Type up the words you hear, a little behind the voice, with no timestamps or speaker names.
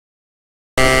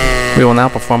We will now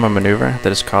perform a maneuver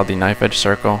that is called the knife edge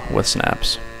circle with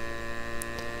snaps.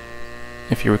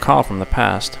 If you recall from the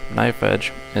past, knife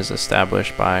edge is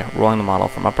established by rolling the model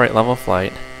from upright level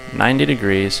flight 90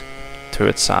 degrees to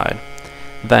its side.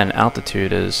 Then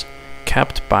altitude is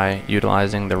kept by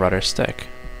utilizing the rudder stick.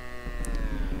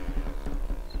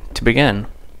 To begin,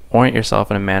 orient yourself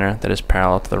in a manner that is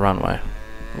parallel to the runway,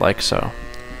 like so.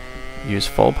 Use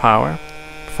full power,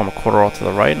 perform a quarter roll to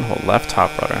the right and hold left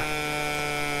top rudder.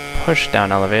 Push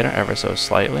down elevator ever so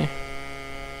slightly.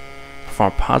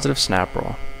 Perform a positive snap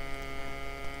roll.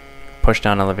 Push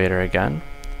down elevator again.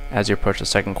 As you approach the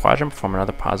second quadrant, perform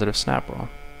another positive snap roll.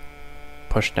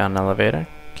 Push down elevator,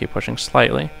 keep pushing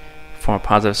slightly. Perform a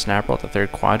positive snap roll at the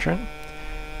third quadrant.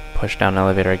 Push down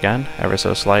elevator again, ever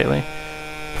so slightly.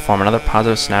 Perform another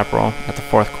positive snap roll at the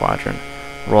fourth quadrant.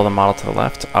 Roll the model to the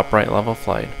left to upright level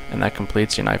flight, and that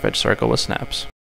completes your knife edge circle with snaps.